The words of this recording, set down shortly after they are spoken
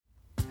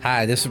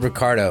Hi, this is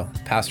Ricardo,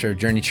 pastor of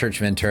Journey Church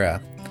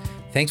Ventura.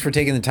 Thanks for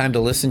taking the time to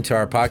listen to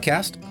our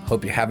podcast.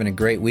 Hope you're having a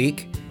great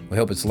week. We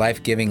hope it's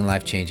life-giving and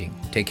life-changing.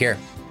 Take care.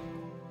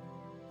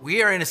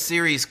 We are in a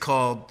series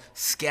called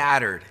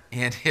Scattered,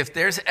 and if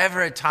there's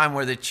ever a time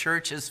where the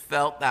church has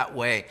felt that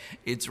way,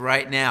 it's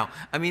right now.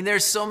 I mean,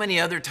 there's so many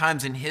other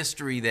times in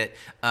history that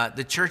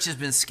the church has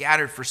been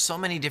scattered for so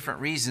many different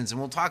reasons, and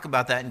we'll talk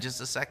about that in just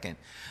a second.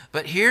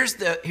 But here's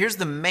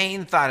the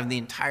main thought of the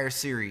entire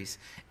series.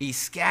 A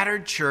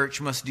scattered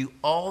church must do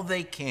all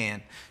they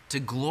can to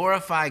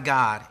glorify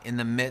God in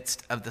the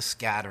midst of the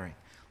scattering.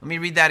 Let me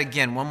read that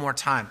again one more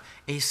time.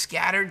 A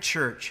scattered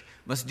church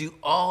must do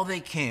all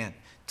they can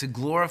to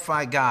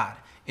glorify God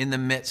in the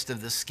midst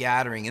of the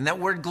scattering. And that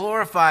word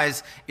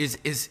glorifies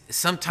is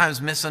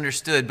sometimes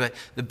misunderstood, but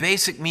the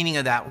basic meaning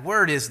of that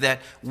word is that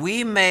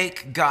we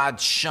make God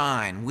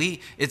shine.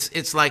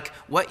 It's like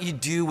what you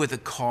do with a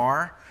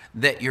car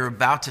that you're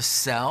about to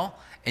sell,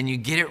 and you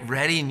get it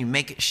ready and you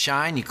make it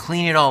shine, you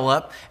clean it all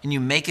up and you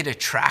make it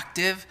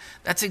attractive.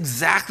 That's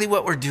exactly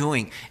what we're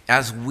doing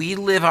as we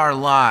live our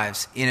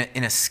lives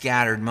in a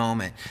scattered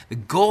moment. The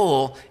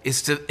goal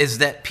is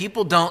that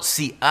people don't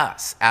see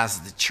us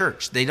as the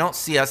church. They don't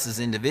see us as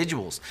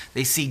individuals.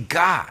 They see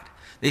God.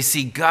 They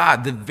see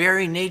God, the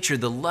very nature,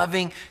 the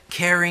loving,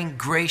 caring,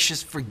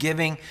 gracious,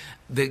 forgiving,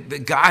 the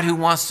God who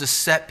wants to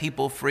set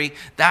people free.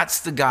 That's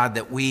the God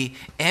that we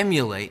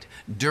emulate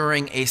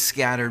during a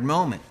scattered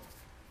moment.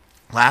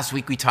 Last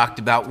week we talked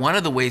about one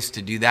of the ways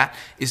to do that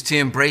is to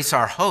embrace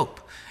our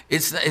hope.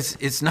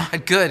 It's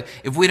not good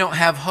if we don't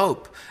have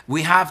hope.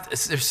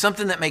 There's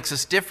something that makes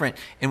us different,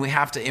 and we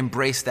have to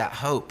embrace that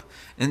hope.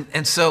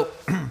 And so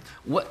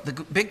what the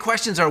big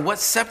questions are: what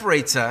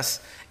separates us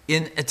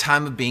in a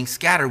time of being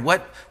scattered?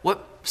 What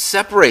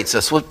separates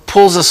us? What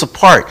pulls us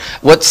apart?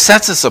 What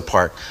sets us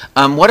apart?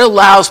 What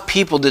allows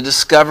people to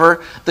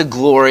discover the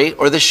glory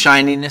or the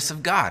shininess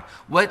of God?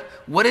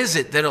 What is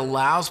it that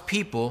allows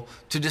people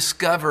to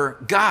discover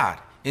God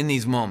in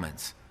these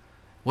moments?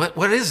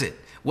 What is it?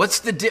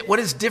 What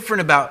is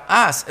different about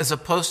us as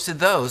opposed to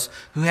those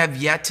who have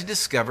yet to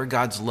discover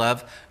God's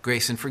love,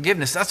 grace, and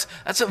forgiveness?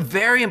 That's a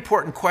very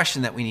important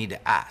question that we need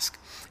to ask.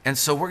 And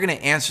so we're going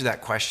to answer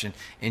that question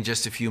in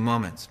just a few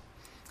moments.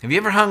 Have you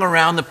ever hung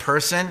around the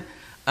person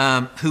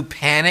who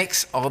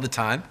panics all the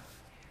time?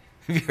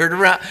 Have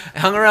you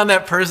hung around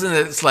that person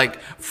that's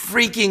like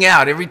freaking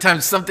out every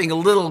time something a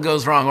little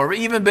goes wrong or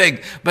even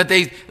big, but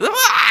they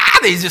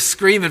just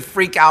scream and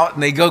freak out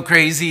and they go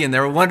crazy and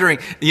they're wondering,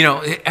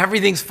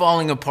 everything's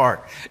falling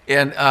apart.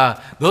 And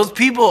those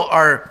people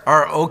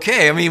are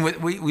okay. I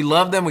mean, we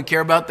love them, we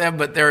care about them,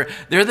 but they're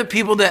the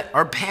people that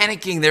are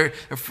panicking, they're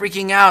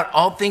freaking out,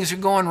 all things are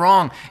going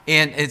wrong,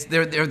 and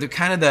they're the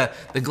kind of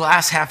the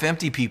glass half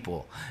empty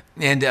people.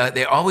 And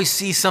they always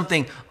see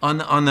something on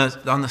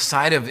the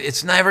side of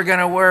it's never going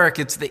to work.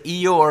 It's the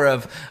Eeyore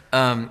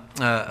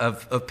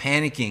of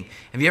panicking.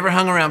 Have you ever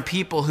hung around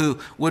people who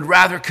would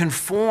rather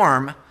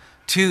conform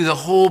to the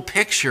whole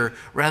picture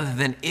rather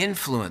than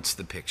influence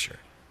the picture?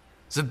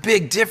 There's a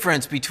big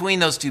difference between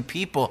those two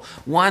people.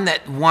 One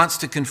that wants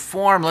to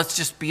conform, let's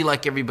just be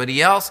like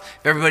everybody else.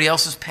 If everybody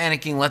else is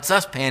panicking, let's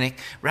us panic,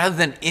 rather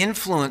than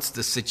influence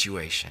the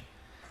situation.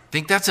 I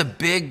think that's a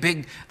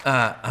big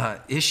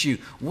issue.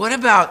 What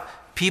about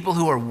people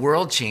who are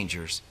world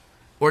changers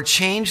or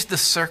change the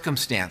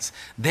circumstance?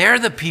 They're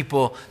the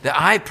people that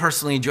I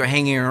personally enjoy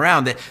hanging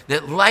around,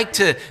 that like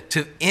to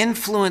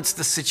influence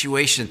the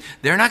situation.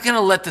 They're not going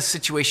to let the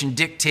situation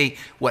dictate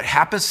what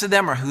happens to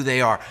them or who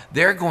they are.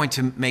 They're going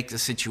to make the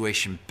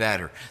situation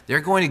better.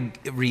 They're going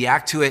to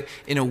react to it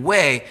in a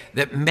way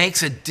that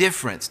makes a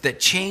difference, that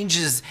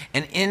changes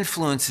and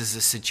influences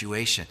the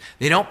situation.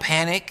 They don't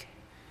panic.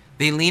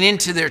 They lean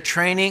into their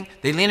training,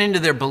 they lean into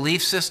their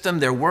belief system,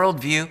 their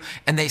worldview,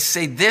 and they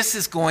say this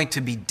is going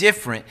to be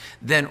different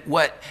than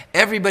what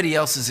everybody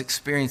else is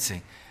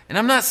experiencing. And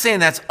I'm not saying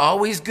that's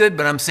always good,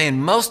 but I'm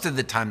saying most of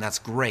the time that's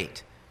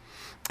great.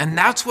 And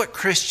that's what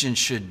Christians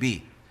should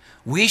be.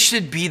 We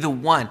should be the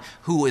one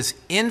who is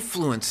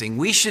influencing.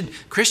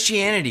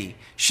 Christianity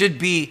should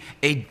be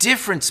a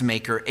difference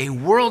maker, a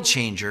world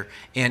changer.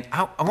 And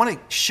I want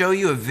to show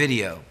you a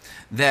video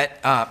that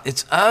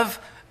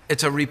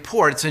it's a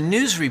report. It's a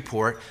news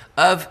report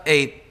of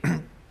the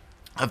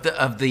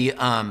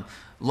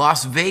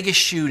Las Vegas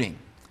shooting.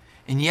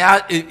 And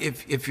yeah,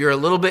 if you're a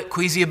little bit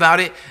queasy about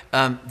it,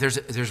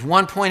 there's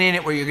one point in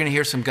it where you're going to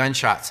hear some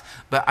gunshots.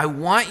 But I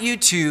want you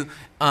to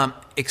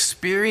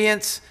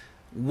experience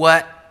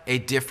what a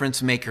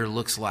difference maker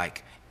looks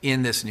like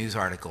in this news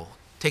article.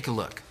 Take a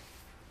look.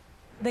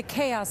 The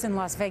chaos in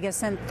Las Vegas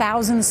sent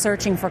thousands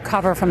searching for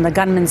cover from the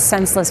gunman's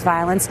senseless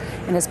violence.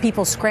 And as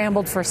people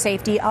scrambled for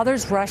safety,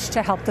 others rushed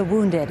to help the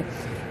wounded.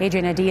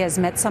 Adriana Diaz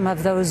met some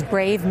of those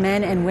brave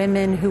men and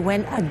women who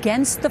went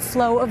against the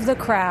flow of the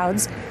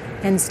crowds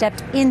and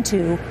stepped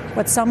into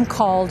what some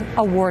called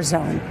a war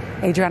zone.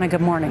 Adriana,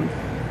 good morning.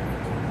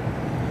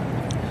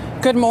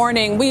 Good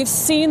morning. We've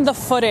seen the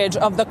footage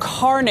of the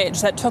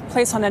carnage that took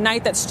place on a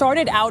night that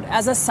started out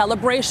as a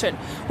celebration.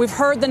 We've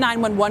heard the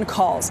 911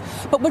 calls.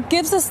 But what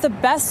gives us the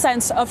best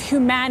sense of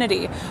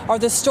humanity are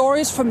the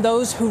stories from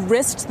those who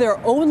risked their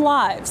own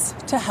lives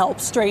to help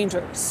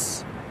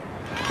strangers.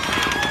 We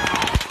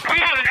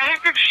have an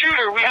active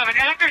shooter. We have an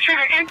active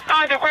shooter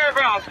inside the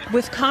warehouse.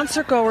 With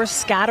concertgoers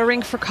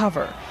scattering for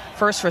cover,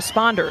 first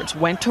responders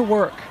went to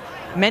work,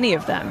 many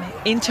of them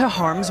into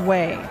harm's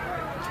way.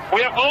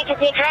 We have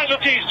multiple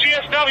casualties,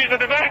 GSWs in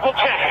the medical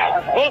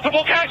tent.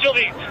 Multiple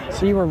casualties.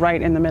 So you were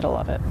right in the middle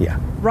of it. Yeah.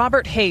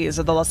 Robert Hayes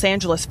of the Los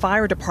Angeles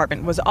Fire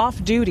Department was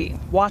off duty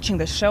watching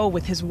the show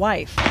with his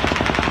wife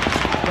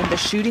when the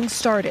shooting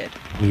started.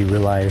 We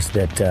realized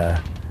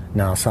that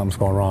now something's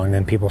going wrong, and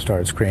then people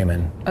started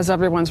screaming. As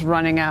everyone's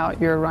running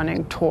out, you're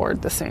running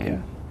toward the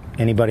scene.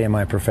 Anybody in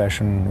my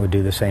profession would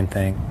do the same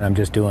thing. I'm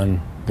just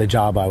doing the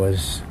job I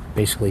was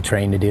basically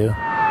trained to do.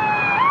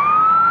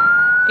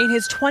 In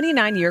his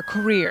 29-year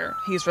career,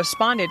 he's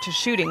responded to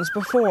shootings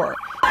before.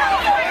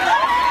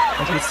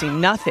 But he's seen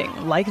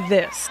nothing like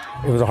this.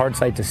 It was a hard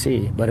sight to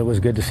see, but it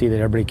was good to see that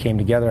everybody came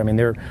together. I mean,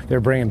 they're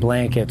bringing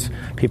blankets,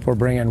 people are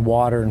bringing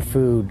water and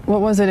food. What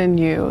was it in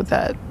you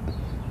that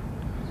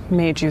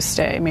made you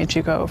stay, made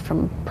you go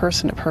from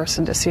person to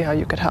person to see how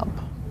you could help?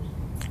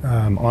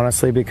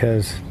 Honestly,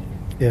 because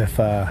if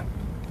that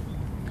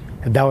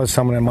was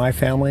someone in my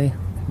family,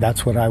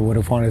 that's what I would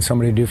have wanted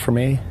somebody to do for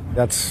me.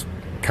 That's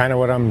kind of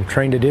what I'm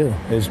trained to do,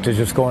 is to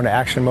just go into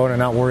action mode and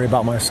not worry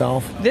about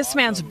myself. This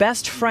man's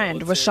best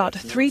friend was shot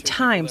 3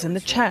 times in the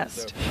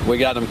chest. We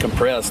got him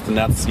compressed, and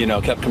that's,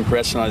 kept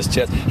compression on his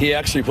chest. He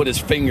actually put his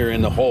finger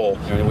in the hole,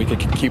 and we could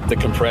keep the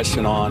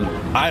compression on.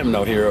 I am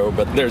no hero,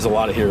 but there's a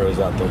lot of heroes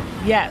out there.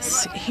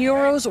 Yes,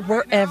 heroes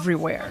were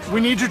everywhere. We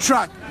need your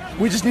truck.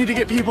 We just need to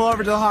get people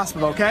over to the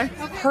hospital, okay?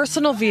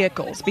 Personal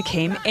vehicles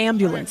became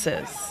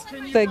ambulances.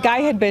 The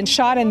guy had been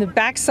shot in the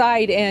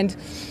backside, and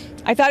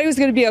I thought he was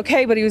going to be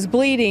okay, but he was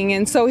bleeding,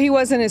 and so he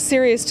wasn't as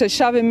serious to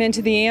shove him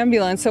into the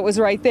ambulance that was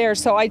right there,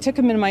 so I took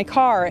him in my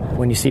car.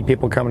 When you see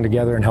people coming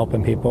together and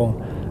helping people,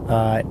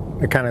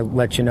 it kind of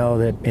lets you know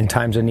that in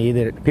times of need,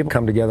 that people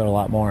come together a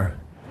lot more.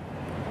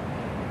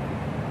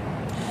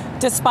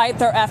 Despite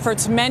their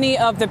efforts, many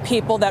of the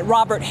people that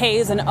Robert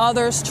Hayes and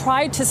others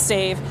tried to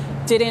save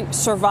didn't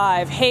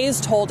survive. Hayes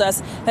told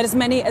us that as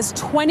many as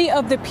 20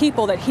 of the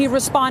people that he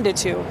responded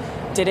to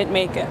didn't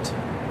make it.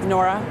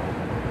 Nora?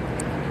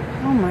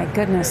 Oh my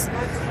goodness.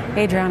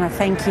 Adriana,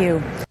 thank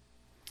you.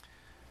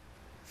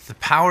 The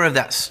power of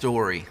that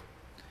story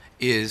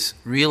is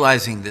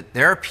realizing that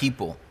there are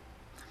people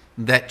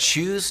that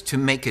choose to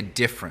make a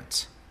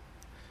difference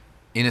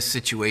in a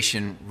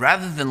situation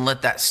rather than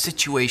let that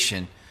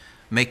situation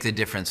make the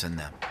difference in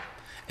them.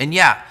 And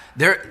yeah,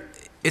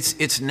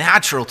 it's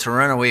natural to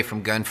run away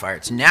from gunfire.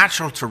 It's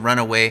natural to run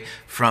away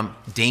from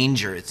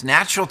danger. It's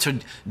natural to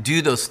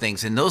do those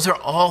things. And those are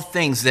all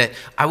things that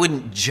I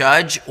wouldn't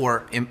judge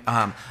or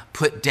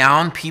put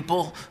down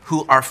people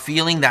who are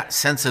feeling that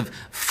sense of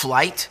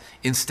flight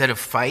instead of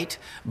fight.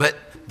 But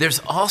there's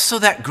also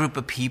that group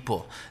of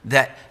people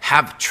that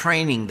have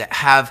training, that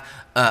have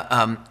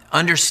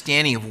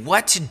understanding of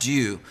what to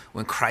do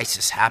when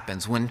crisis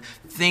happens, when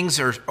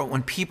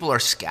people are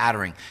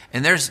scattering.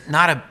 And there's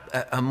not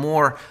a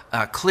more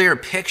clear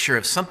picture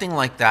of something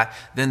like that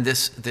than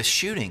this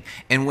shooting.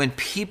 And when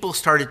people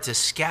started to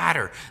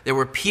scatter, there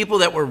were people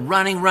that were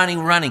running,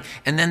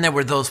 and then there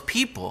were those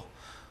people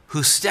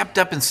who stepped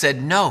up and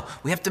said, no,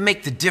 we have to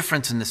make the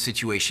difference in the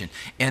situation.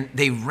 And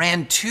they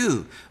ran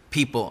to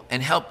people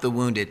and helped the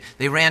wounded.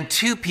 They ran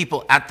to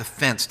people at the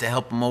fence to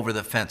help them over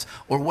the fence,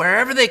 or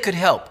wherever they could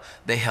help,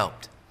 they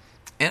helped.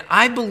 And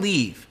I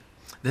believe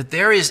that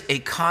there is a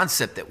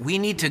concept that we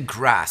need to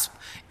grasp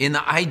in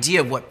the idea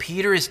of what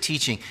Peter is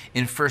teaching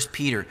in 1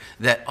 Peter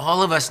that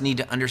all of us need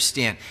to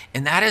understand.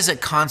 And that is a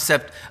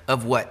concept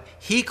of what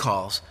he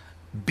calls,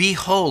 be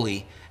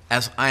holy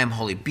as I am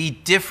holy. Be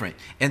different.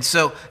 And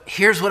so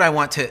here's what I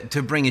want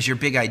to bring as your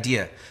big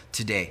idea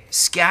today.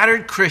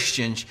 Scattered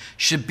Christians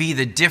should be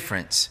the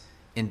difference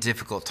in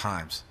difficult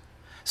times.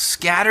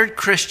 Scattered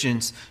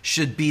Christians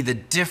should be the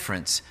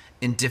difference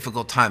in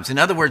difficult times. In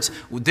other words,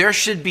 there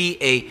should be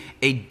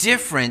a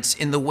difference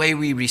in the way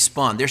we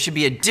respond. There should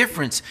be a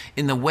difference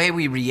in the way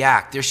we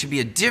react. There should be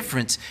a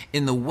difference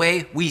in the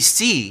way we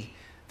see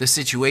the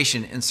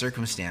situation and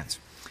circumstance.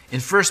 In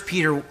 1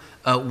 Peter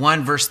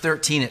 1 verse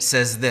 13, it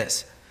says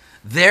this,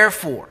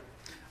 therefore,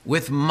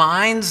 with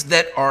minds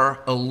that are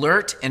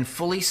alert and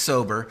fully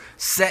sober,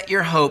 set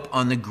your hope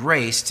on the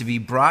grace to be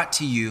brought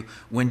to you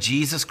when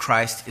Jesus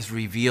Christ is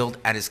revealed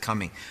at his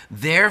coming.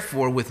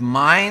 Therefore, with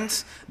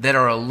minds that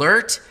are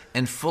alert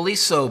and fully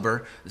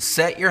sober,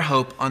 set your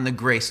hope on the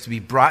grace to be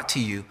brought to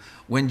you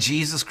when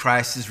Jesus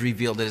Christ is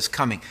revealed at his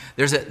coming.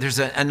 There's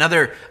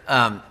another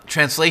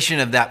translation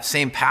of that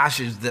same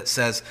passage that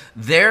says,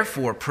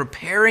 therefore,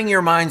 preparing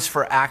your minds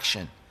for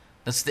action.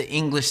 That's the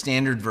English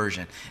Standard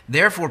Version.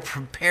 Therefore,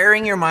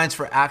 preparing your minds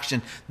for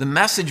action. The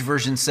Message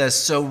version says,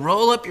 so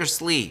roll up your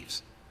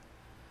sleeves.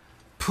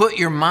 Put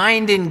your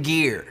mind in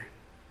gear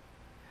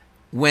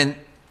when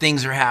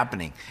things are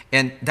happening.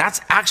 And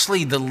that's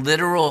actually the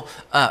literal,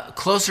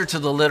 closer to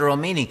the literal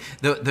meaning.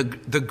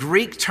 The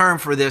Greek term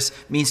for this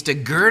means to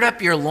gird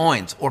up your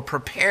loins or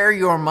prepare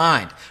your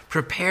mind.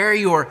 Prepare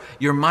your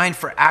mind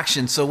for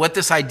action. So what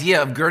this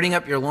idea of girding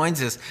up your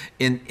loins is,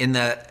 in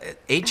the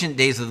ancient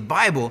days of the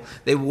Bible,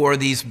 they wore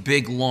these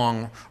big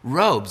long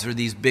robes or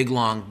these big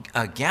long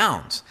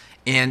gowns.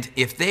 And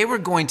if they were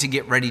going to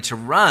get ready to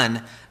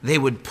run, they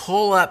would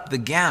pull up the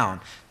gown,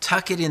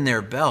 tuck it in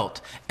their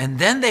belt, and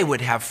then they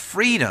would have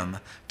freedom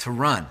to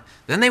run.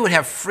 Then they would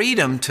have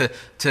freedom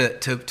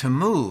to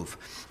move.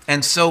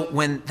 And so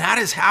when that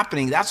is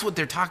happening, that's what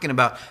they're talking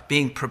about,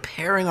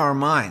 preparing our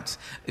minds,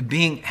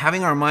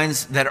 having our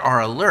minds that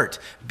are alert,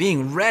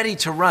 being ready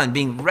to run,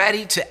 being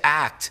ready to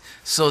act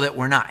so that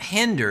we're not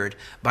hindered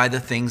by the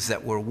things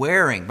that we're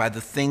wearing, by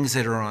the things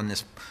that are on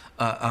this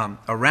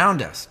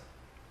around us.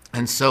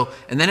 And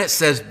then it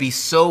says, be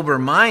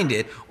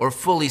sober-minded or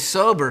fully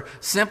sober,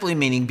 simply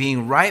meaning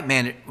being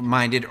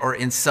right-minded or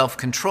in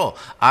self-control.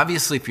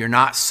 Obviously, if you're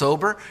not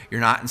sober,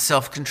 you're not in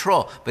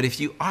self-control. But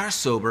if you are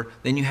sober,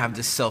 then you have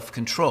this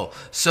self-control.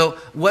 So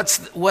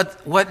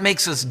what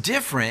makes us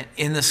different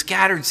in the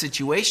scattered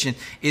situation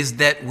is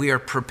that we are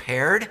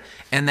prepared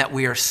and that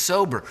we are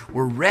sober.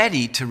 We're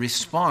ready to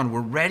respond.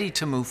 We're ready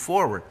to move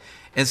forward.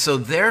 And so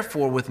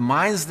therefore, with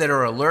minds that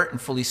are alert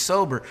and fully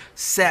sober,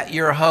 set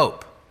your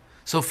hope.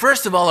 So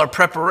first of all, our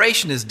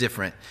preparation is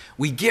different.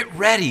 We get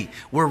ready.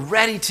 We're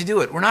ready to do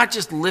it. We're not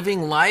just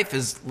living life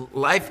as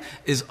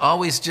life is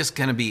always just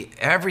going to be,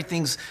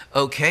 everything's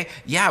okay.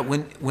 Yeah,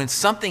 when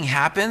something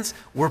happens,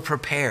 we're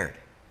prepared.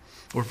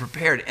 We're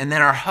prepared. And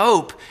then our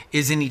hope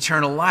is in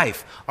eternal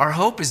life. Our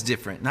hope is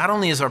different. Not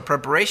only is our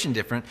preparation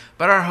different,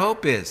 but our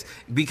hope is.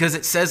 Because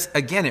it says,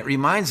 again, it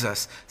reminds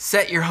us,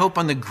 set your hope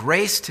on the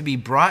grace to be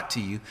brought to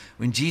you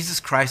when Jesus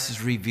Christ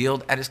is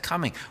revealed at his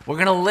coming. We're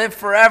going to live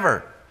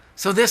forever.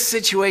 So this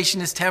situation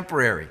is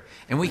temporary,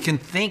 and we can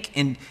think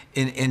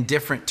in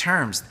different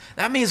terms.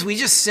 That means we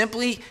just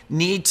simply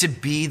need to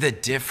be the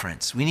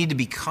difference. We need to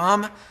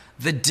become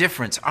the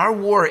difference. Our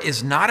war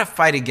is not a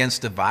fight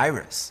against a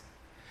virus.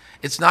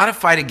 It's not a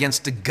fight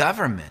against a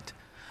government.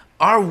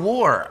 Our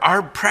war,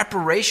 our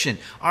preparation,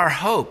 our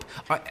hope,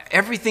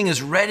 everything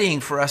is readying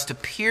for us to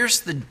pierce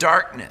the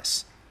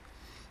darkness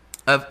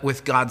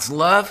with God's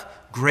love,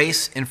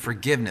 grace, and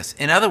forgiveness.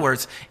 In other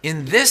words,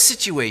 in this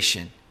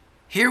situation,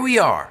 here we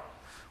are.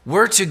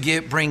 We're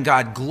to bring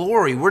God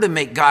glory. We're to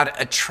make God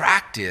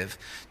attractive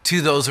to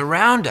those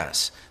around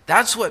us.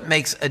 That's what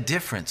makes a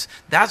difference.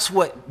 That's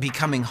what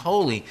becoming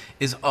holy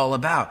is all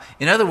about.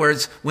 In other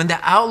words, when the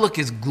outlook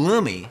is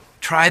gloomy,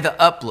 try the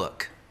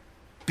uplook.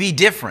 Be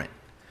different.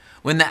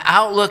 When the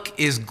outlook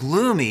is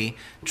gloomy,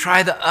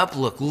 try the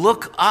uplook.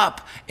 Look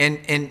up and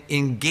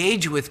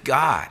engage with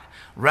God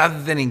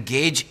rather than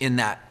engage in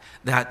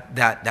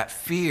that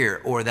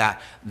fear or that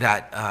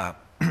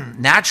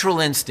natural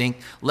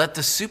instinct. Let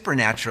the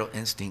supernatural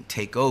instinct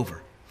take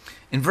over.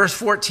 In verse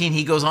 14,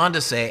 he goes on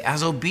to say,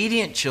 as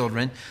obedient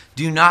children,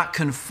 do not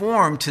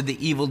conform to the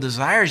evil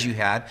desires you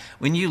had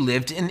when you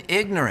lived in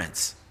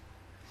ignorance.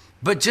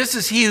 But just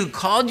as he who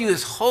called you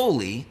is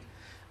holy,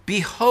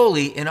 be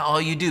holy in all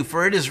you do.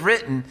 For it is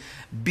written,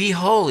 be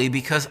holy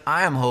because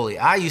I am holy.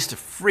 I used to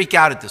freak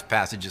out at this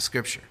passage of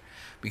scripture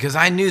because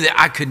I knew that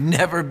I could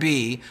never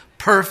be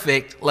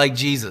perfect like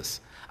Jesus.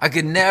 I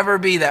could never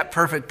be that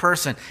perfect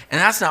person. And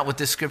that's not what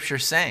this scripture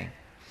is saying.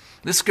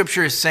 This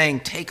scripture is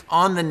saying take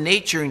on the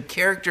nature and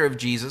character of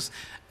Jesus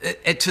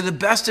to the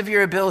best of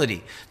your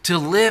ability, to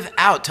live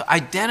out, to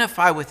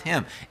identify with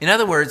him. In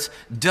other words,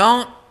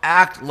 don't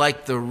act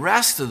like the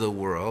rest of the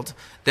world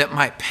that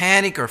might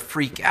panic or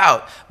freak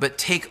out, but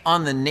take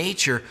on the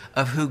nature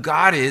of who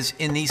God is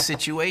in these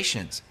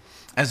situations.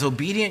 As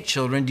obedient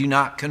children, do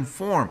not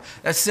conform.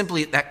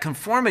 That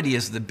conformity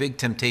is the big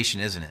temptation,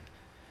 isn't it?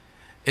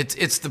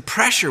 It's the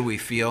pressure we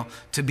feel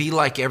to be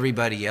like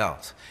everybody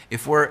else.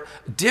 If we're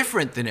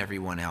different than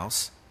everyone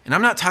else, and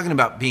I'm not talking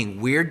about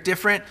being weird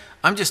different,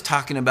 I'm just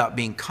talking about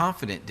being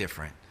confident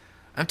different.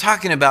 I'm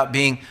talking about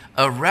being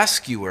a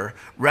rescuer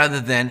rather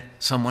than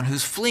someone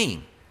who's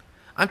fleeing.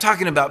 I'm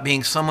talking about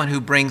being someone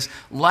who brings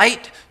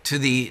light to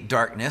the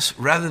darkness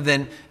rather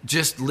than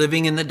just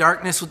living in the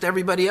darkness with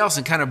everybody else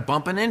and kind of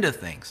bumping into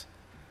things.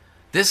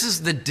 This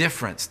is the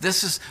difference.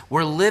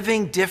 We're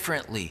living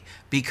differently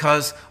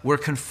because we're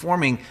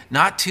conforming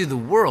not to the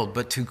world,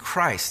 but to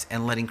Christ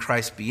and letting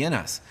Christ be in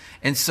us.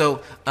 And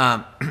so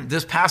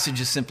this passage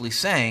is simply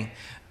saying,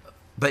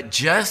 but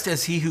just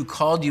as he who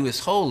called you is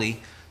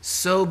holy,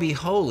 so be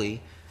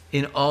holy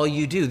in all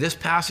you do.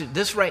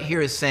 This right here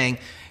is saying,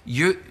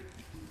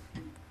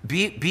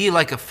 be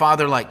like a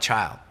father-like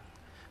child.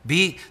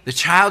 The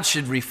child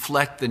should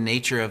reflect the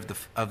nature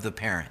of the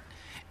parent.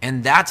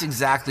 And that's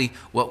exactly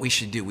what we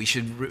should do. We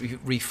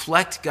should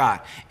reflect God.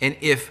 And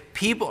if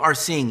people are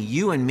seeing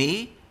you and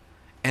me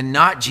and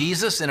not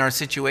Jesus in our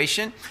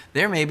situation,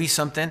 there may be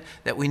something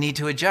that we need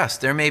to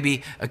adjust. There may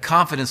be a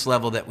confidence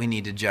level that we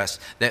need to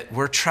adjust, that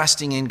we're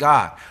trusting in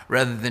God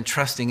rather than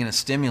trusting in a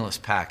stimulus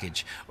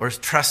package or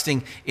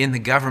trusting in the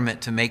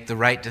government to make the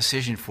right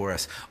decision for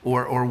us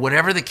or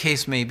whatever the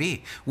case may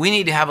be. We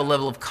need to have a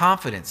level of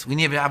confidence. We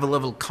need to have a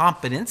level of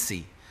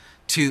competency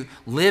to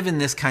live in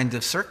this kind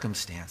of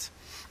circumstance.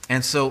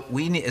 And so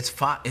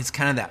it's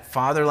kind of that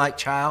father-like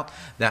child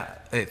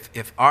that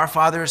if our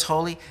Father is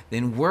holy,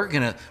 then we're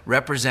going to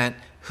represent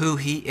who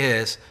he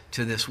is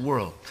to this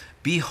world.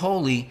 Be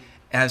holy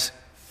as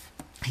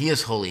he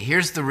is holy.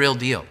 Here's the real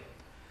deal.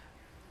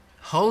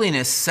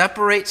 Holiness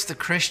separates the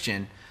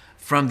Christian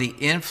from the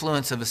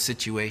influence of a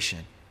situation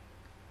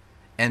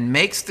and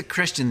makes the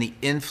Christian the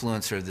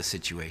influencer of the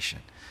situation.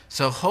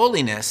 So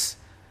holiness,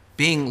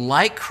 being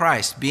like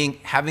Christ,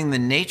 having the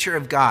nature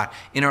of God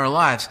in our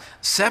lives,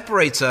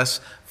 separates us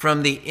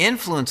from the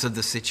influence of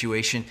the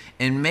situation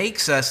and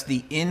makes us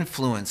the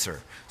influencer.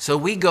 So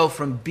we go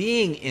from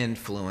being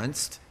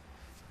influenced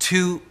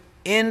to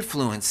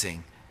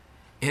influencing.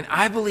 And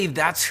I believe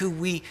that's who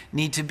we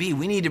need to be.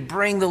 We need to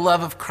bring the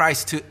love of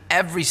Christ to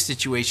every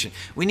situation.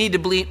 We need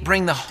to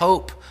bring the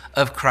hope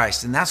of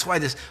Christ. And that's why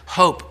this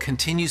hope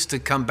continues to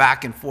come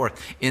back and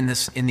forth in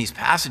these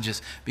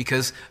passages,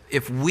 because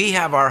if we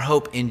have our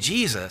hope in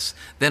Jesus,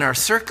 then our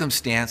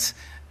circumstance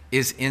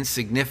is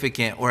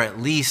insignificant, or at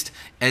least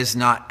is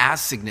not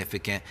as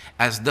significant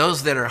as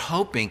those that are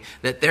hoping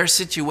that their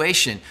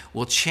situation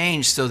will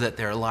change so that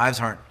their lives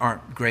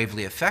aren't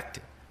gravely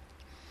affected.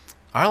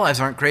 Our lives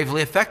aren't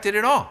gravely affected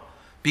at all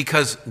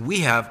because we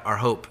have our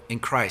hope in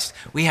Christ.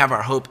 We have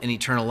our hope in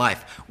eternal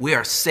life. We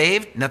are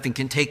saved. Nothing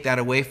can take that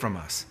away from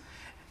us.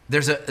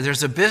 There's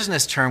a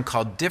business term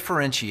called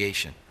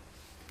differentiation.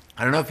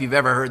 I don't know if you've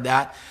ever heard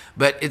that,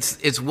 but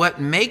it's what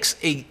makes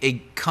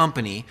a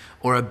company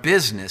or a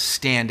business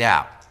stand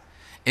out.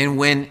 And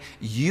when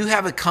you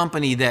have a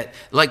company that,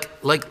 like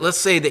let's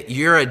say that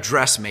you're a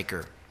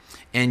dressmaker,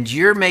 and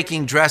you're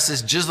making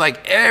dresses just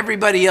like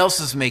everybody else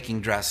is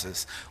making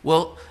dresses.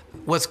 Well,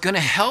 what's going to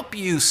help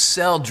you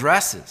sell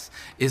dresses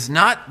is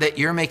not that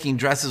you're making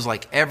dresses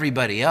like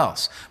everybody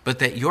else, but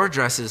that your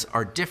dresses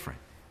are different.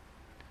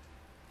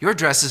 Your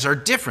dresses are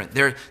different.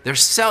 They're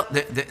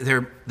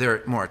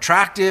more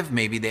attractive.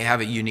 Maybe they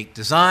have a unique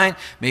design.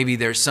 Maybe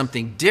there's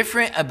something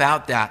different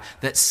about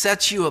that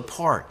sets you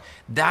apart.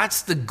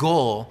 That's the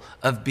goal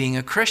of being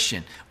a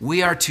Christian.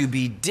 We are to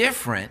be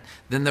different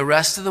than the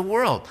rest of the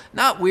world.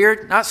 Not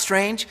weird, not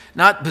strange,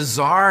 not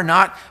bizarre,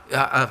 not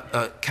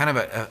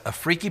a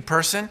freaky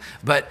person,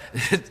 but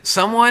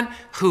someone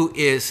who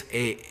is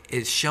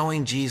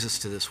showing Jesus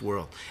to this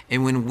world.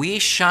 And when we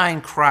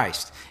shine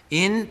Christ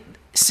in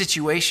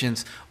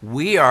situations,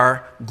 we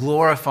are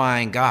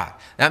glorifying God.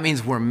 That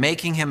means we're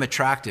making him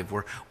attractive.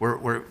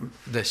 We're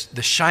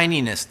the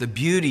shininess, the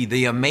beauty,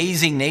 the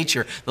amazing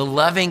nature, the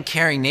loving,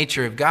 caring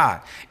nature of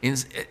God,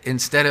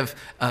 instead of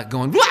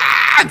going wah!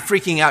 And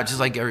freaking out just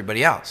like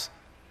everybody else.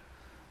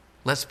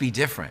 Let's be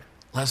different.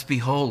 Let's be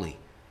holy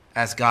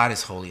as God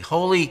is holy.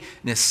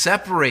 Holiness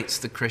separates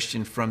the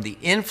Christian from the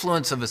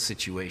influence of a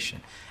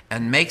situation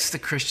and makes the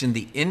Christian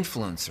the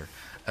influencer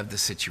of the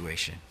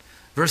situation.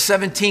 Verse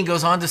 17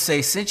 goes on to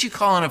say, since you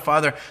call on a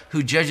Father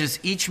who judges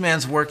each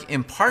man's work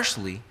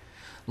impartially,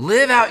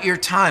 live out your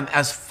time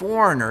as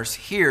foreigners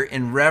here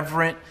in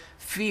reverent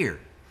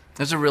fear.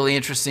 That's a really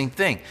interesting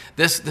thing.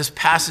 This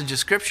passage of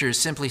Scripture is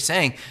simply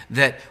saying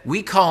that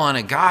we call on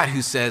a God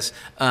who says,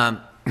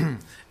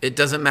 it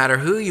doesn't matter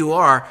who you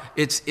are,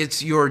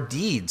 it's your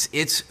deeds.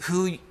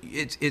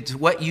 It's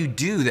what you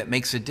do that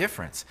makes a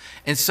difference.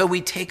 And so we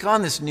take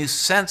on this new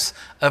sense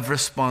of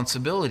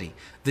responsibility.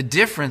 The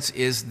difference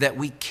is that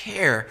we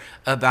care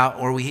about,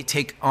 or we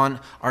take on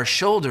our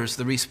shoulders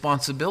the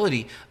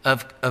responsibility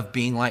of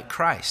being like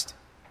Christ.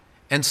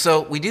 And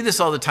so we do this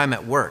all the time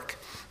at work.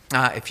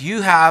 If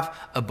you have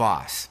a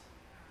boss,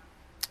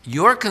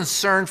 your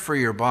concern for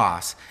your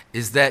boss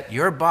is that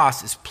your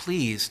boss is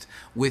pleased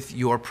with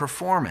your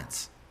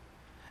performance.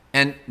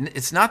 And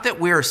it's not that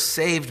we are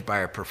saved by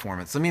our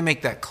performance. Let me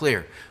make that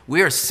clear.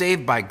 We are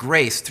saved by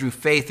grace through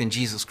faith in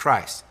Jesus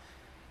Christ.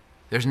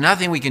 There's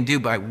nothing we can do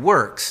by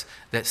works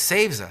that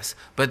saves us.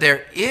 But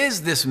there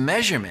is this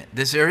measurement.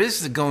 There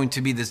is going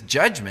to be this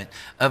judgment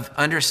of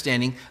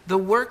understanding the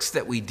works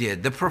that we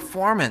did, the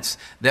performance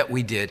that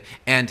we did.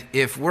 And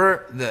if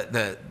we're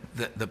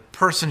the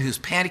person who's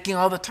panicking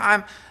all the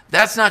time,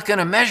 that's not going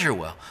to measure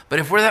well. But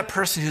if we're that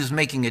person who's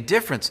making a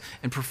difference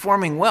and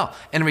performing well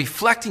and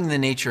reflecting the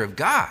nature of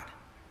God,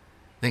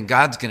 then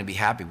God's going to be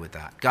happy with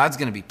that. God's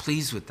going to be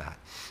pleased with that.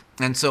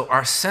 And so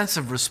our sense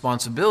of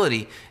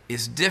responsibility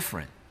is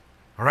different.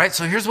 All right,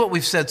 so here's what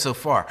we've said so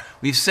far.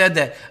 We've said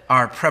that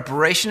our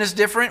preparation is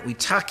different. We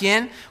tuck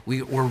in.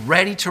 We're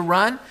ready to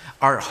run.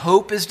 Our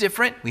hope is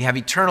different. We have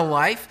eternal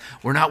life.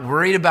 We're not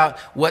worried about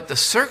what the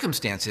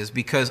circumstance is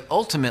because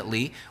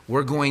ultimately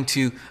we're going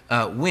to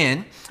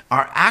win.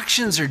 Our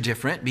actions are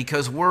different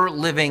because we're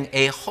living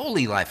a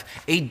holy life,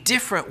 a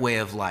different way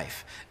of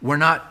life. We're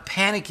not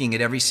panicking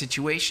at every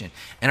situation.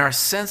 And our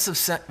sense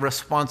of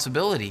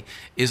responsibility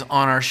is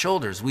on our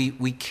shoulders.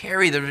 We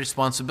carry the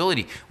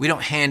responsibility. We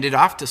don't hand it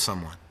off to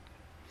someone.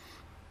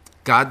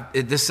 God,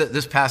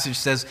 this passage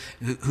says,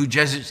 who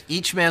judges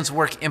each man's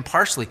work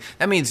impartially.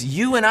 That means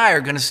you and I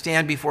are going to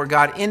stand before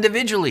God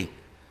individually.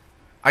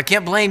 I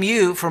can't blame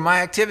you for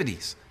my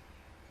activities.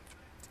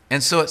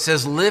 And so it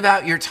says, live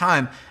out your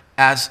time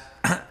as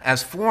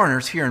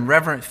foreigners here in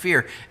reverent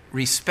fear,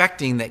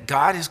 respecting that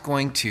God is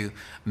going to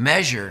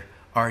measure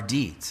our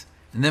deeds.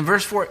 And then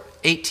verse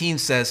 18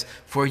 says,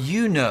 for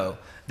you know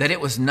that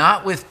it was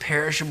not with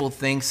perishable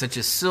things such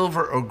as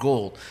silver or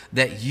gold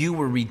that you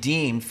were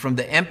redeemed from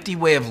the empty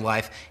way of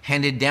life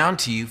handed down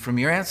to you from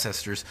your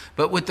ancestors,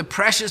 but with the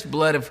precious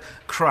blood of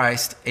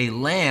Christ, a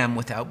lamb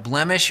without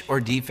blemish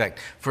or defect.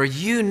 For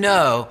you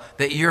know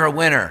that you're a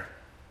winner.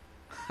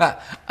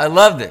 I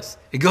love this.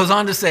 It goes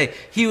on to say,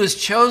 he was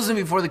chosen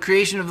before the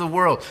creation of the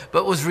world,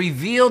 but was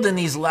revealed in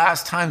these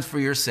last times for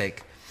your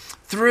sake.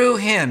 Through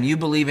him, you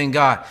believe in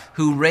God,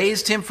 who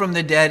raised him from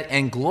the dead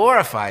and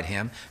glorified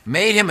him,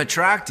 made him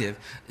attractive.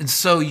 And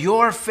so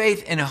your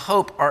faith and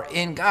hope are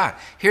in God.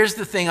 Here's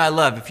the thing I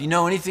love. If you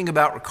know anything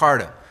about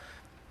Ricardo,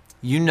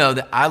 you know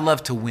that I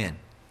love to win.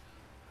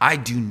 I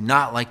do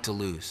not like to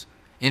lose.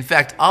 In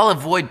fact, I'll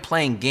avoid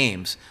playing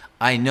games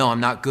I know I'm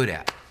not good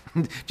at.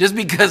 Just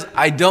because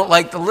I don't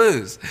like to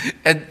lose.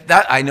 And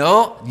that, I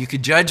know, you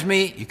could judge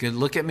me, you could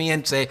look at me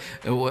and say,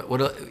 what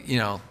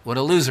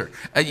a loser.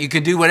 You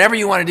could do whatever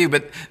you want to do,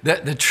 but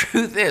the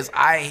truth is,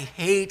 I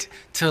hate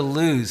to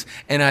lose,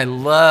 and I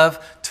love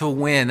to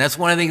win. That's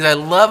one of the things I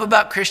love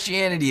about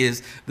Christianity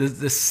is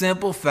the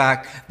simple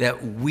fact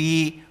that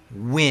we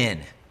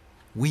win.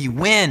 We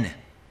win.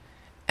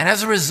 And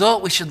as a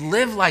result, we should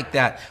live like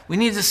that. We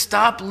need to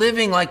stop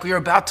living like we are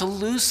about to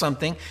lose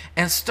something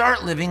and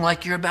start living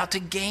like you're about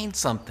to gain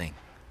something.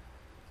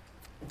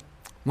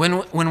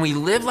 When we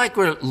live like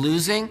we're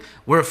losing,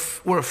 we're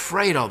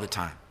afraid all the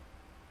time.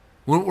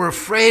 We're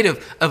afraid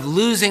of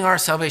losing our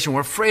salvation.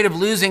 We're afraid of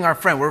losing our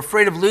friend. We're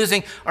afraid of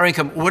losing our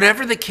income.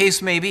 Whatever the case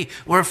may be,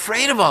 we're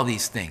afraid of all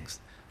these things.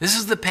 This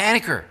is the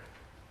panicker.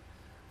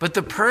 But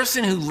the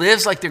person who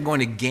lives like they're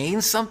going to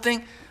gain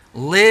something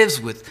lives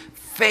with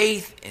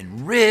faith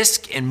and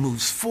risk and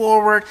moves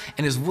forward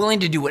and is willing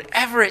to do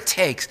whatever it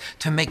takes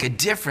to make a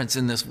difference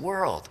in this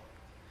world.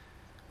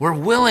 We're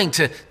willing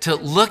to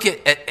look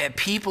at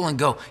people and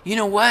go, you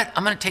know what?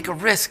 I'm going to take a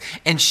risk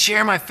and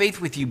share my faith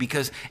with you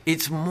because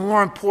it's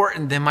more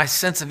important than my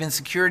sense of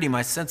insecurity,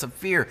 my sense of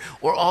fear,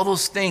 or all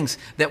those things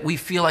that we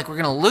feel like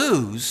we're going to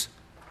lose.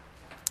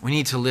 We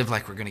need to live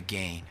like we're going to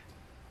gain.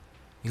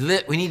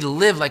 We need to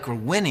live like we're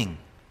winning.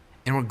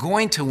 And we're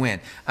going to win.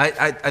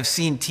 I've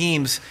seen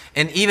teams,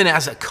 and even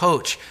as a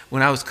coach,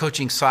 when I was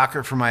coaching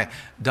soccer for my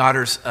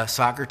daughter's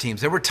soccer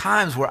teams, there were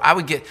times where I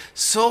would get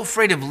so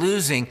afraid of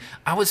losing,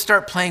 I would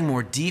start playing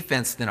more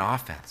defense than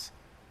offense.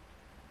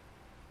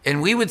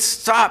 And we would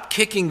stop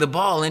kicking the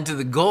ball into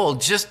the goal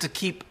just to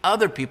keep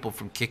other people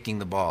from kicking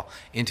the ball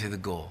into the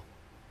goal.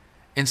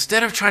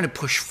 Instead of trying to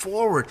push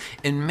forward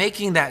and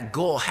making that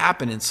goal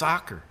happen in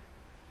soccer.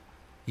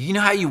 You know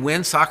how you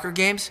win soccer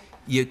games?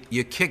 You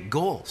kick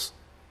goals.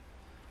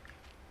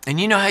 And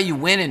you know how you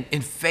win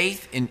in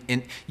faith?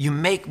 And you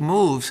make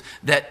moves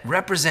that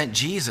represent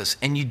Jesus,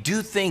 and you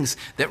do things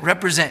that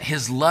represent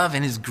his love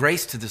and his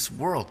grace to this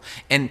world.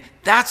 And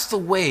that's the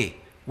way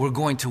we're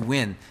going to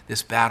win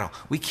this battle.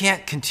 We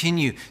can't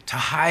continue to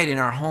hide in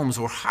our homes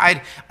or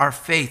hide our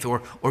faith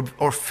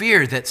or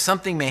fear that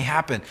something may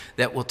happen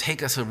that will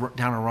take us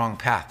down a wrong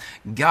path.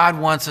 God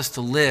wants us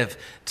to live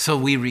so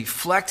we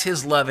reflect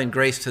his love and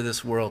grace to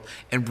this world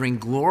and bring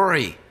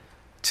glory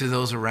to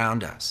those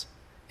around us.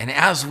 And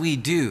as we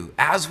do,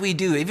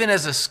 even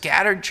as a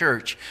scattered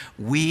church,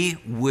 we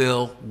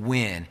will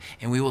win.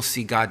 And we will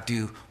see God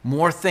do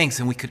more things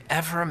than we could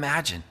ever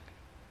imagine.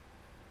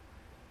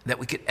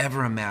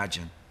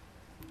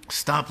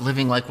 Stop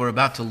living like we're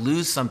about to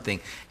lose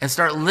something and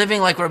start living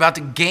like we're about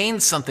to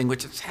gain something,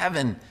 which is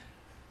heaven.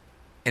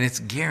 And it's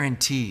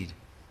guaranteed.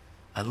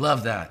 I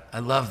love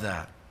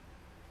that.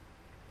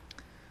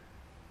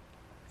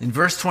 In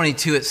verse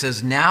 22, it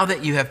says, now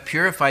that you have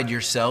purified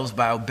yourselves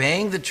by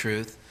obeying the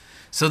truth,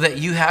 so that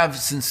you have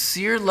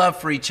sincere love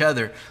for each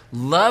other,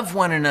 love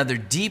one another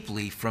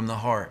deeply from the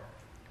heart.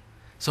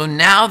 So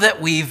now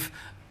that we've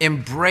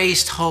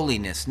embraced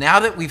holiness, now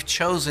that we've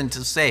chosen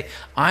to say,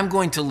 I'm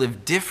going to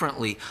live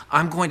differently,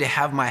 I'm going to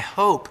have my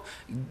hope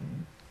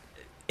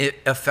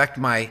affect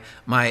my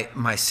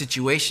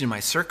situation, my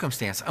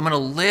circumstance, I'm going to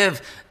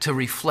live to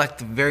reflect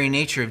the very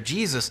nature of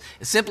Jesus.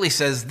 It simply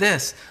says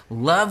this,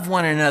 love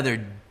one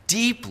another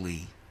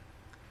deeply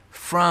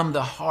from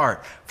the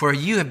heart. For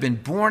you have been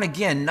born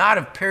again, not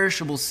of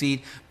perishable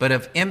seed, but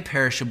of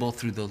imperishable,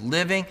 through the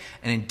living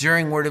and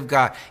enduring word of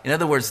God. In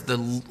other words,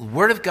 the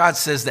word of God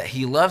says that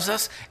he loves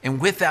us, and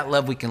with that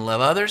love we can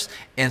love others.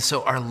 And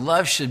so our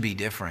love should be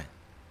different.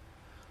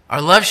 Our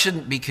love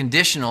shouldn't be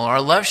conditional. Our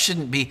love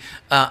shouldn't be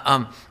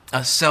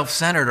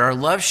self-centered. Our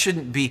love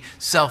shouldn't be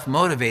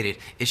self-motivated.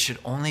 It should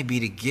only be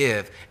to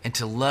give and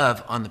to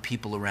love on the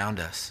people around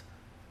us.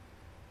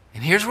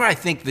 And here's where I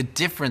think the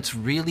difference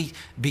really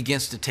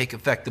begins to take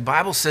effect. The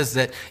Bible says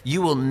that they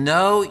will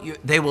know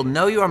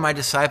you are my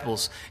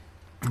disciples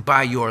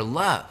by your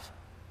love.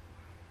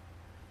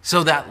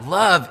 So that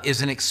love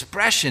is an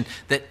expression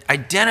that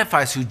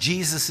identifies who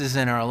Jesus is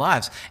in our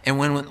lives. And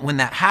when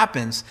that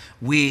happens,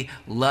 we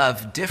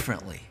love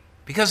differently.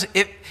 Because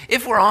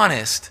if we're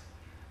honest,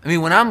 I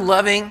mean, when I'm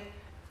loving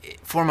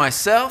for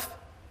myself,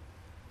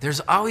 there's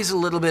always a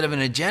little bit of an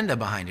agenda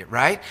behind it,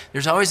 right?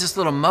 There's always this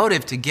little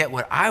motive to get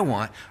what I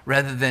want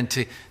rather than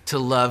to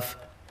love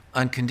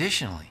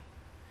unconditionally.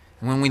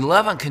 And when we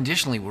love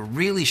unconditionally, we're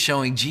really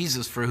showing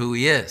Jesus for who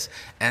he is.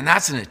 And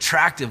that's an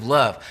attractive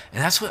love.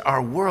 And that's what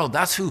our world,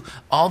 that's who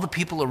all the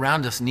people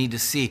around us need to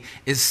see,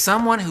 is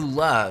someone who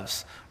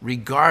loves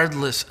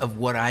regardless of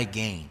what I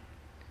gain.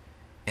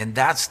 And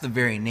that's the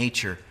very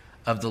nature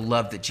of the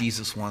love that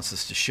Jesus wants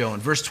us to show. In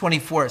verse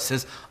 24, it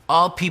says,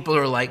 all people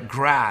are like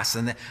grass,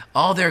 and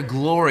all their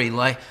glory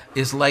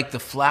is like the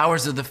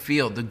flowers of the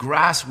field. The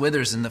grass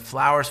withers and the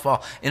flowers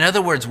fall. In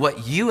other words,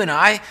 what you and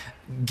I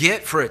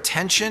get for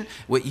attention,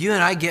 what you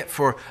and I get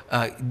for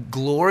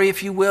glory,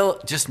 if you will,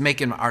 just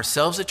making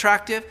ourselves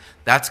attractive,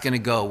 that's going to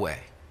go away.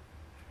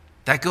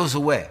 That goes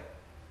away.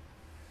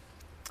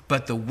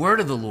 But the word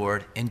of the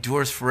Lord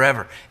endures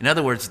forever. In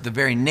other words, the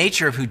very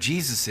nature of who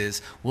Jesus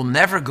is will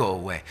never go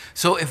away.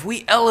 So if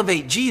we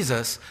elevate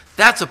Jesus,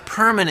 that's a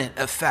permanent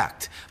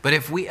effect. But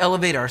if we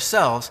elevate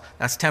ourselves,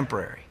 that's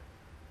temporary.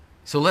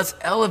 So let's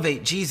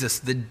elevate Jesus.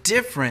 The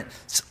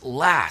difference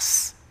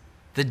lasts.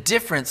 The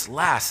difference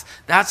lasts.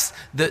 That's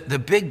the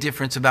big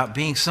difference about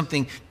being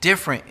something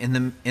different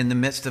in the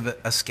midst of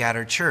a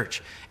scattered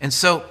church. And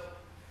so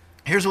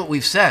here's what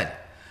we've said.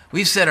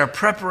 We've said our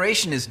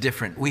preparation is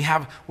different.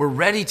 We're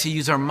ready to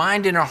use our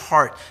mind and our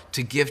heart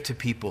to give to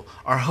people.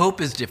 Our hope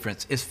is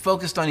different. It's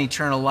focused on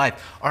eternal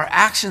life. Our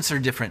actions are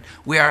different.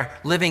 We are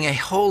living a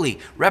holy,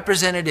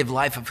 representative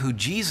life of who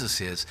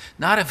Jesus is,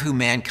 not of who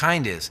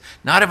mankind is,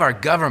 not of our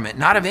government,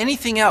 not of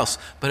anything else,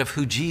 but of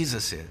who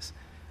Jesus is.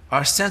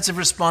 Our sense of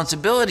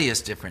responsibility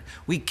is different.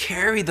 We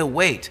carry the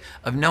weight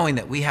of knowing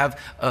that we have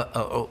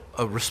a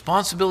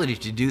responsibility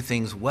to do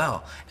things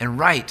well and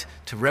right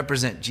to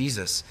represent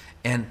Jesus.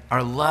 And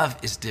our love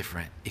is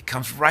different. It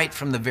comes right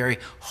from the very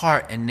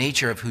heart and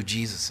nature of who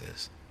Jesus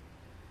is.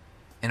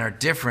 And our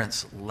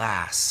difference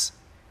lasts.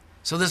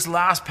 So this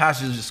last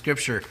passage of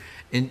Scripture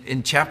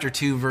in chapter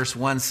 2, verse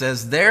 1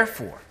 says,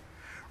 therefore,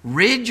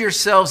 rid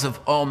yourselves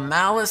of all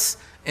malice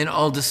and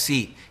all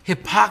deceit,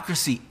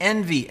 hypocrisy,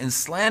 envy, and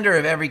slander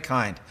of every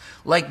kind.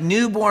 Like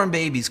newborn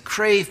babies,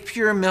 crave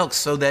pure milk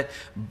so that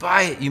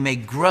by it you may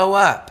grow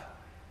up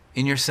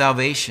in your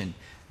salvation,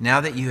 now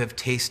that you have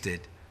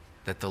tasted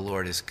that the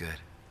Lord is good.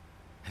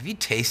 Have you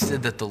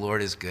tasted that the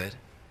Lord is good?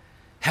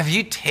 Have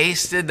you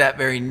tasted that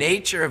very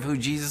nature of who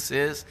Jesus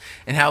is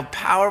and how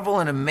powerful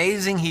and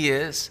amazing he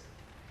is?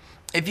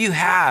 If you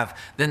have,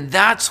 then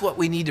that's what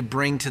we need to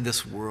bring to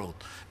this world.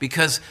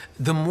 Because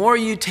the more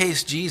you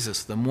taste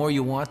Jesus, the more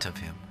you want of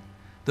him.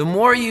 The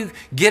more you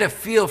get a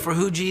feel for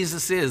who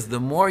Jesus is, the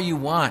more you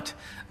want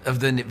of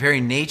the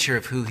very nature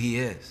of who he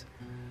is.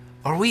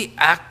 Are we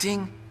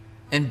acting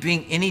and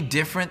being any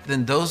different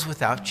than those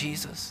without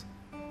Jesus?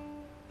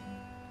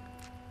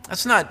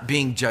 That's not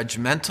being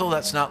judgmental.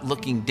 That's not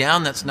looking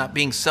down. That's not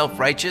being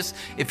self-righteous.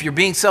 If you're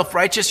being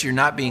self-righteous, you're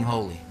not being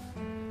holy.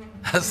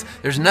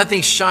 There's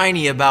nothing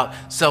shiny about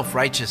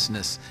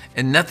self-righteousness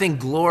and nothing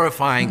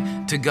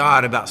glorifying to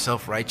God about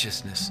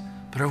self-righteousness.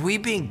 But are we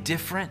being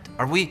different?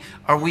 Are we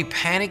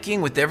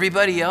panicking with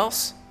everybody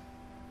else?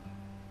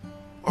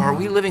 Or are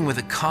we living with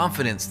a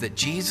confidence that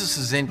Jesus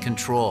is in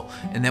control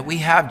and that we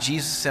have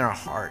Jesus in our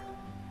heart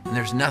and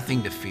there's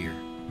nothing to fear?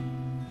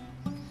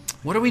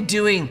 What are we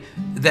doing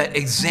that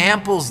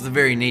examples the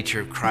very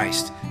nature of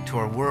Christ to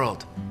our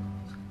world?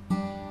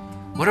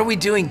 What are we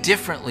doing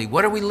differently?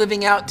 What are we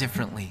living out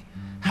differently?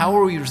 How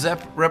are we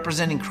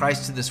representing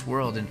Christ to this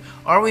world? And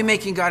are we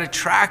making God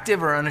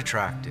attractive or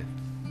unattractive?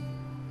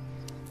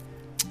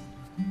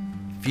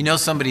 If you know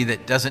somebody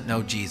that doesn't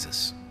know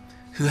Jesus,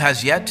 who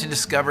has yet to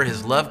discover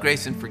his love,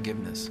 grace, and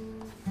forgiveness,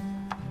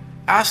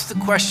 ask the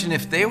question,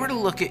 if they were to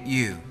look at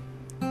you,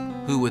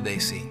 who would they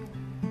see?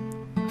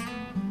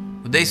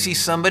 Would they see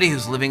somebody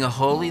who's living a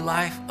holy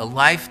life, a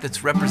life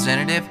that's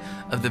representative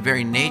of the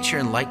very nature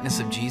and likeness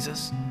of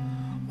Jesus?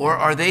 Or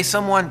are they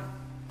someone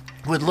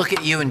who would look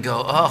at you and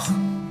go,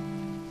 oh,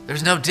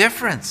 there's no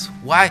difference.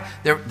 Why?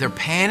 They're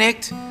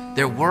panicked,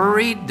 they're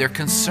worried, they're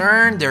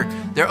concerned,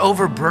 they're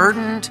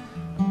overburdened.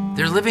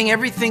 They're living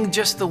everything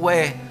just the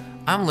way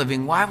I'm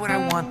living. Why would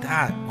I want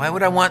that? Why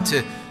would I want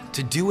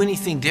to do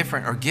anything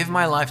different or give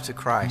my life to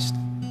Christ?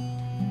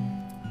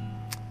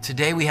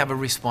 today we have a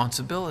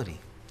responsibility.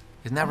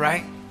 Isn't that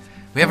right?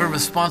 We have a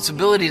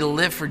responsibility to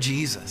live for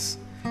Jesus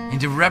and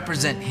to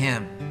represent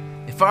him.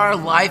 If our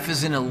life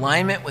is in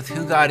alignment with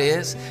who God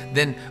is,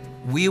 then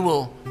we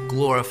will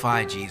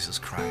glorify Jesus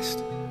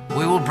Christ.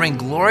 We will bring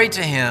glory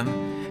to him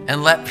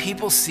and let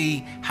people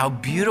see how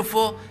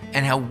beautiful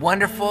and how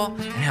wonderful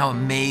and how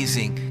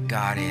amazing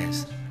God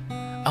is.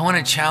 I want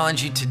to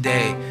challenge you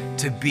today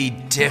to be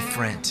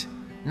different.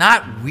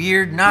 Not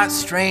weird, not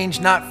strange,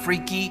 not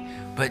freaky,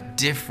 but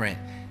different.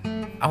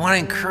 I want to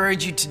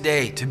encourage you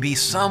today to be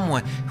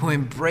someone who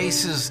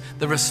embraces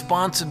the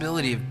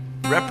responsibility of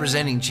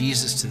representing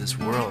Jesus to this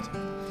world.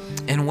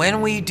 And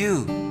when we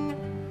do,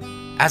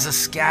 as a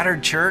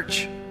scattered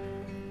church,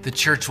 the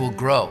church will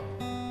grow.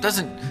 It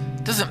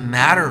doesn't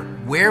matter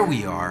where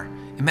we are,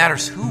 it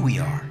matters who we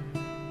are.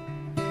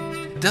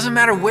 It doesn't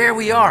matter where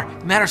we are,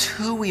 it matters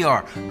who we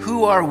are.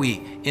 Who are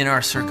we in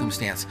our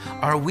circumstance?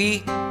 Are we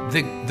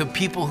the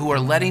people who are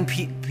letting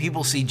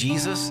people see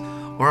Jesus?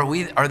 Or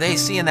are they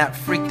seeing that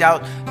freaked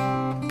out,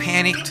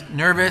 panicked,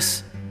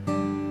 nervous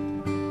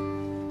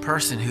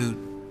person who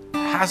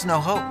has no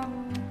hope?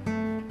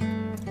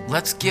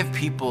 Let's give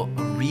people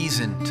a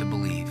reason to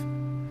believe.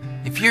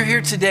 If you're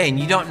here today and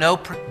you don't know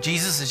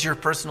Jesus as your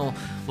personal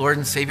Lord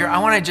and Savior, I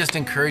want to just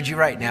encourage you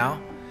right now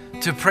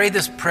to pray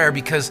this prayer,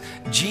 because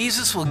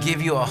Jesus will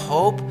give you a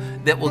hope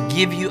that will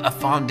give you a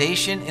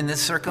foundation in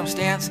this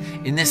circumstance,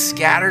 in this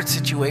scattered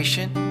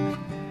situation,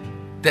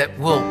 that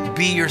will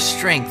be your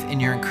strength and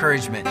your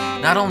encouragement.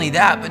 Not only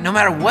that, but no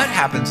matter what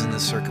happens in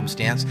this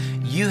circumstance,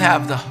 you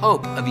have the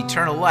hope of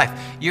eternal life.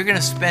 You're going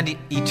to spend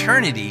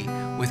eternity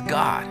with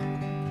God.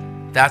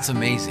 That's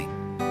amazing.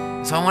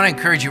 So I want to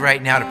encourage you right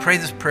now to pray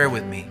this prayer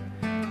with me.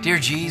 Dear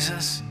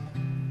Jesus,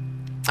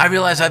 I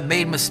realize I've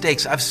made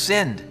mistakes. I've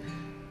sinned,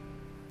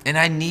 and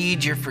I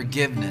need your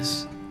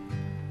forgiveness.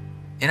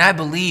 And I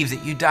believe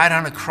that you died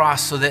on a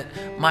cross so that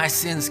my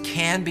sins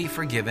can be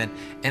forgiven,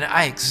 and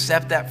I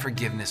accept that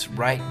forgiveness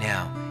right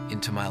now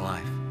into my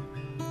life.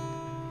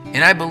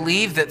 And I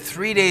believe that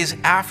 3 days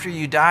after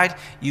you died,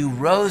 you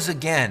rose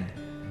again,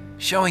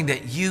 showing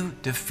that you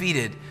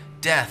defeated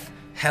death,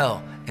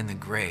 hell, and the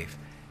grave,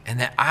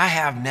 and that I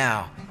have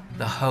now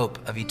the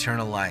hope of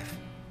eternal life.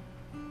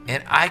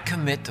 And I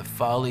commit to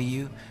follow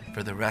you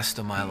for the rest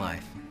of my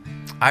life.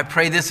 I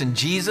pray this in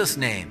Jesus'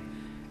 name.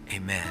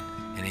 Amen.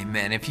 And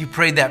amen. If you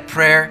prayed that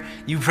prayer,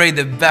 you prayed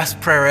the best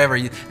prayer ever.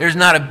 There's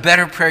not a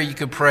better prayer you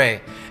could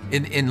pray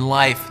in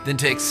life than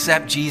to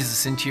accept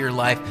Jesus into your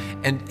life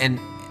and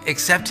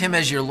accept him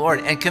as your Lord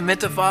and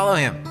commit to follow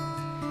him.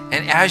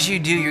 And as you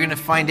do, you're going to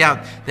find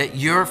out that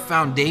your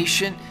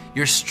foundation,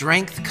 your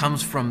strength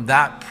comes from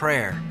that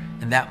prayer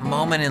and that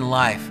moment in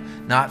life,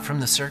 not from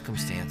the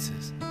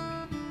circumstances.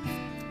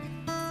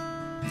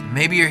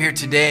 Maybe you're here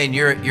today and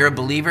you're a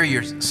believer,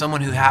 you're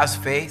someone who has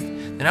faith,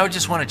 then I would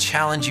just want to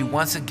challenge you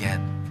once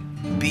again.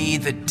 Be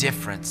the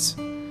difference.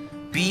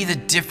 Be the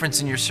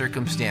difference in your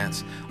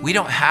circumstance. We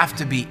don't have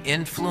to be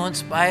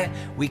influenced by it.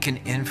 We can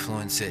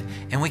influence it,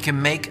 and we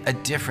can make a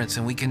difference,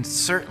 and we can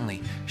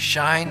certainly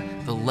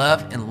shine the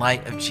love and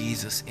light of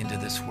Jesus into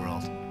this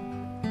world.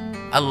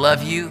 I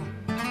love you.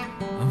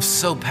 I'm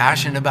so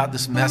passionate about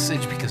this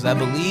message because I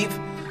believe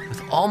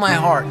with all my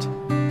heart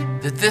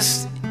that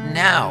this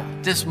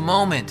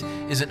moment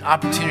is an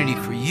opportunity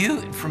for you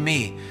and for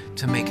me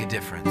to make a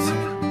difference.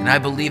 And I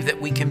believe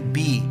that we can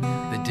be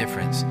the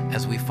difference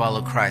as we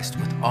follow Christ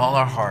with all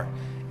our heart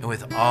and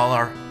with all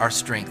our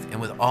strength and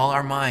with all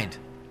our mind.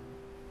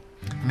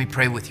 Let me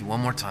pray with you one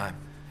more time.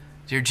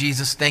 Dear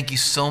Jesus, thank you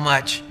so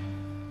much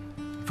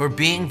for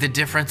being the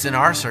difference in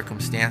our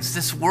circumstance.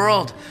 This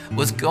world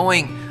was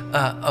going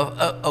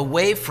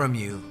away from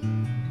you.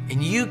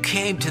 And you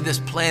came to this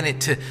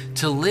planet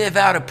to live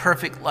out a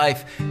perfect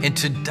life and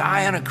to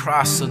die on a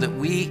cross so that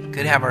we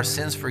could have our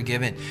sins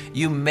forgiven.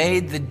 You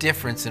made the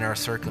difference in our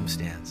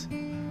circumstance.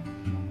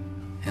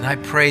 And I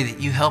pray that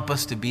you help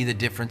us to be the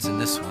difference in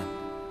this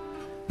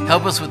one.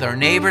 Help us with our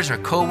neighbors, our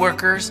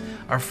coworkers,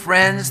 our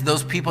friends,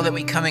 those people that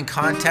we come in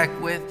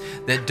contact with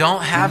that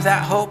don't have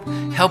that hope.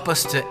 Help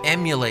us to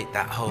emulate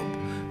that hope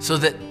so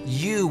that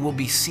you will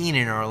be seen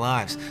in our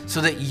lives, so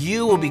that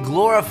you will be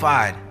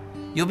glorified.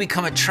 You'll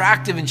become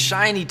attractive and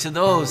shiny to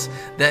those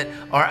that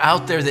are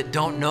out there that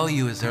don't know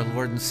you as their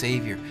Lord and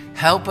Savior.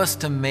 Help us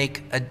to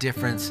make a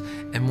difference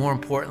and, more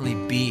importantly,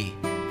 be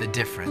the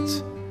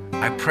difference.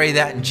 I pray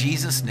that in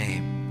Jesus'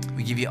 name.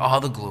 We give you all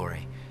the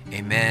glory.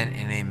 Amen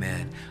and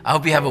amen. I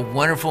hope you have a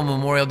wonderful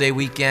Memorial Day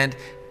weekend.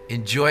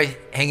 Enjoy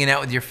hanging out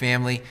with your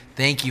family.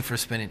 Thank you for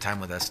spending time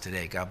with us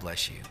today. God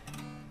bless you.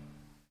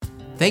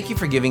 Thank you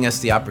for giving us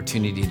the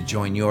opportunity to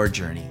join your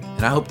journey,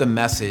 and I hope the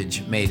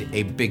message made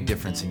a big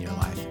difference in your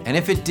life. And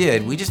if it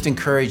did, we just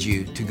encourage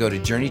you to go to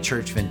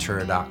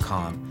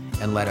journeychurchventura.com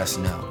and let us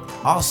know.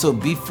 Also,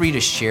 be free to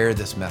share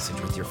this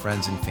message with your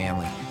friends and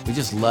family. We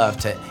just love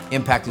to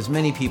impact as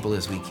many people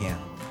as we can.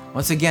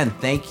 Once again,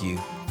 thank you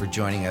for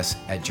joining us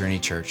at Journey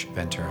Church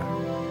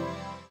Ventura.